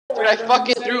Dude, I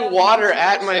fucking threw water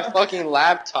at my fucking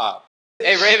laptop.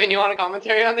 Hey, Raven, you want a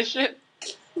commentary on this shit?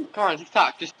 Come on, just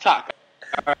talk, just talk.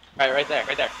 Alright, right there,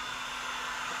 right there.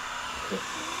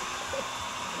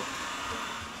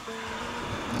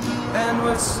 And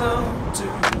we're so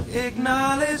to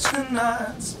acknowledge the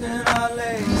knots in our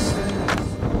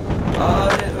laces,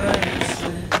 audit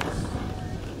races.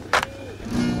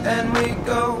 And we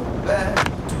go back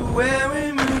to where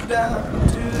we moved out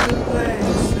to the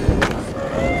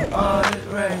places, audit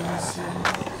races.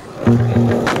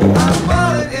 I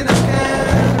bought it in a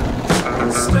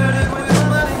can, stirred it with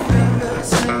money fingers,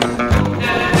 singing.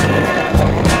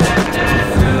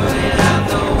 Threw it out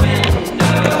the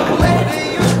window. Lately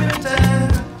you've been dead,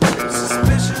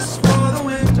 suspicious for the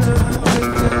winter.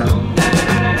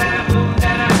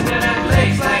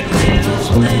 Legs like little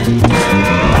splinters.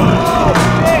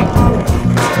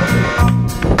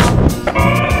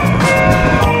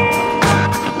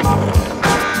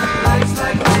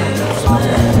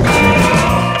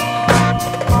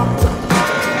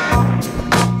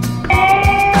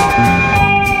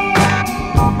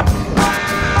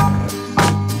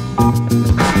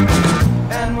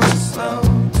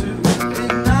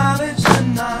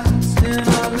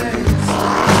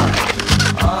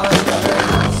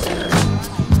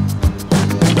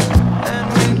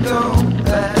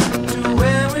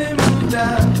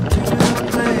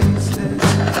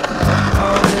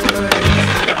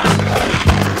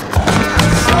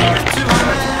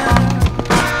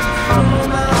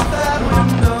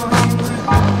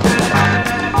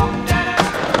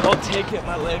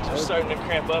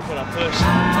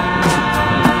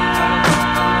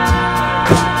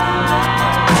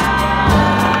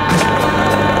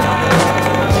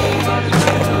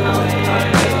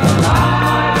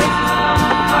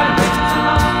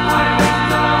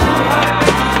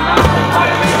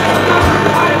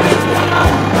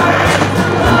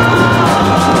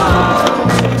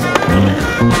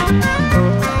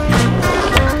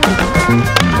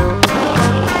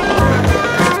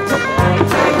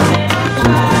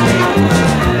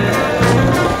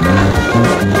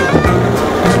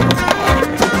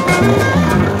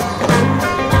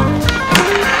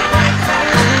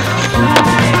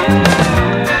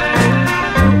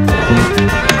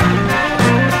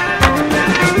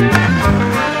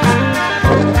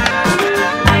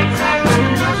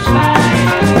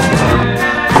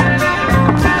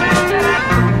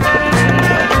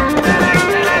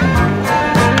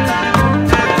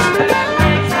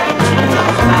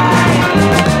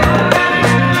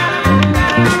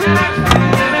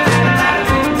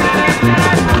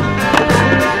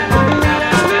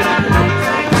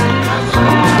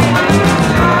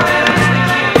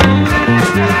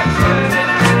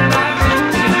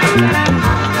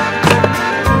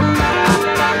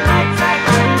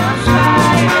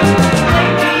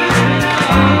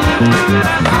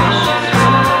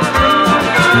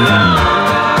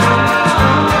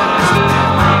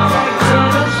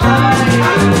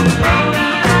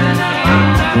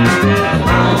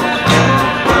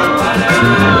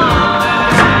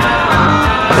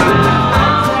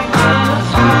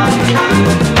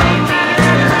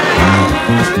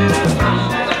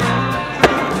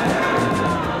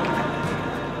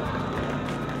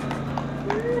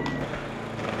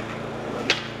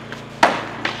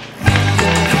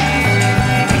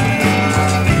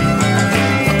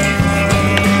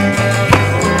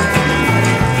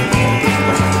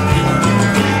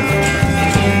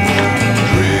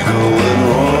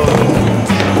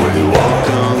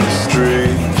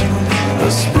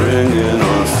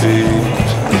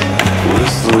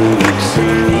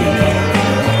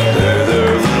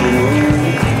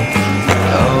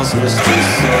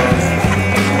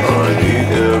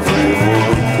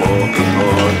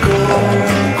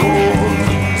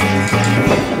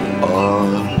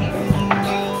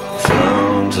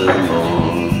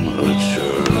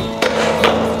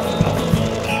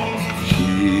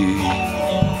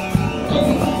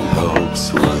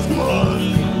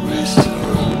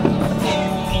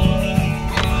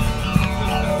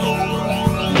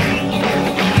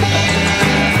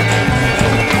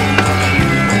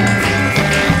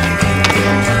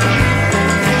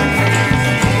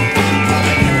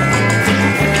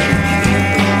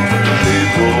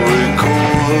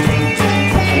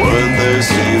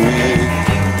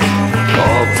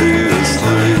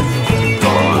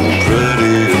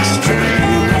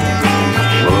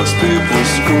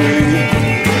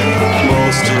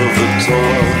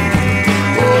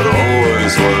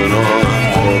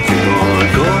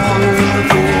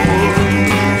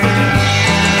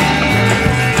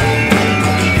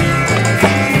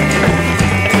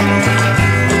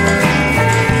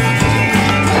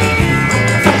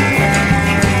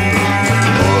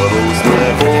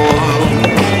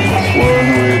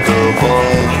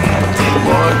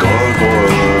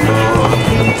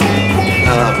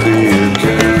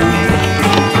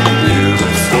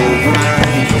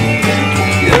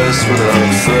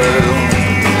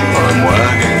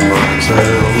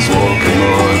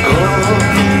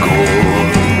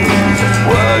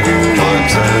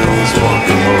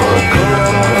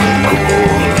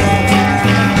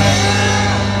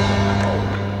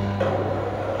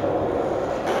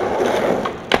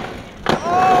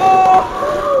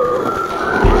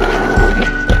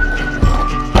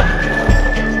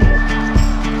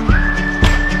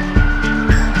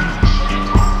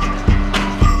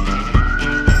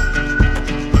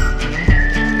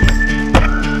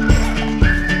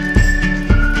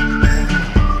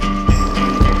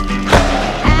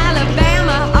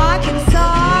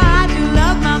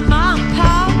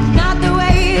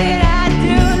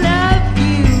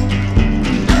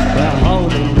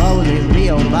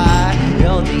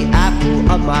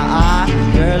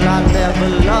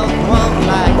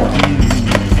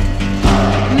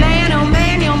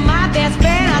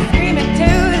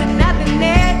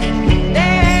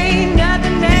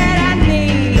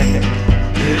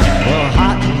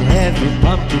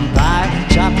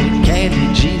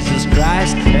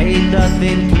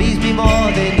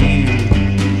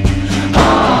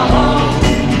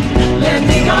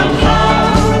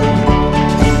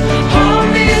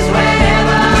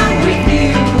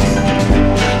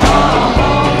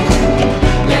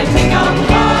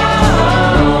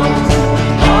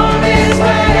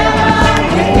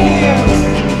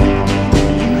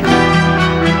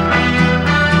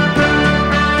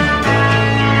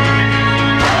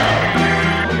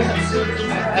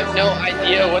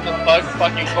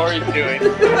 fucking Cory's doing.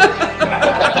 Dude,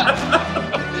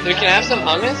 can I have some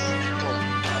hummus?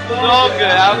 So good.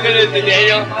 How good is it,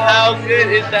 Daniel? How good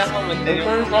is that hummus, Daniel?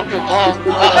 It's fucking bomb.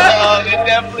 Oh, it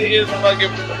definitely is fucking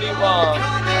pretty bomb.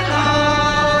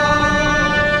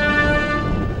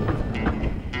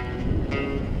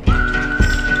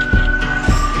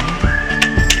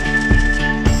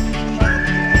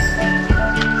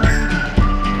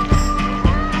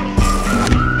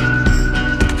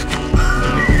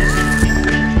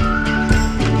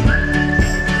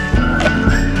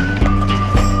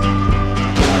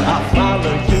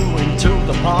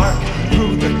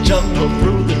 Through the jungle,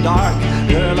 through the dark,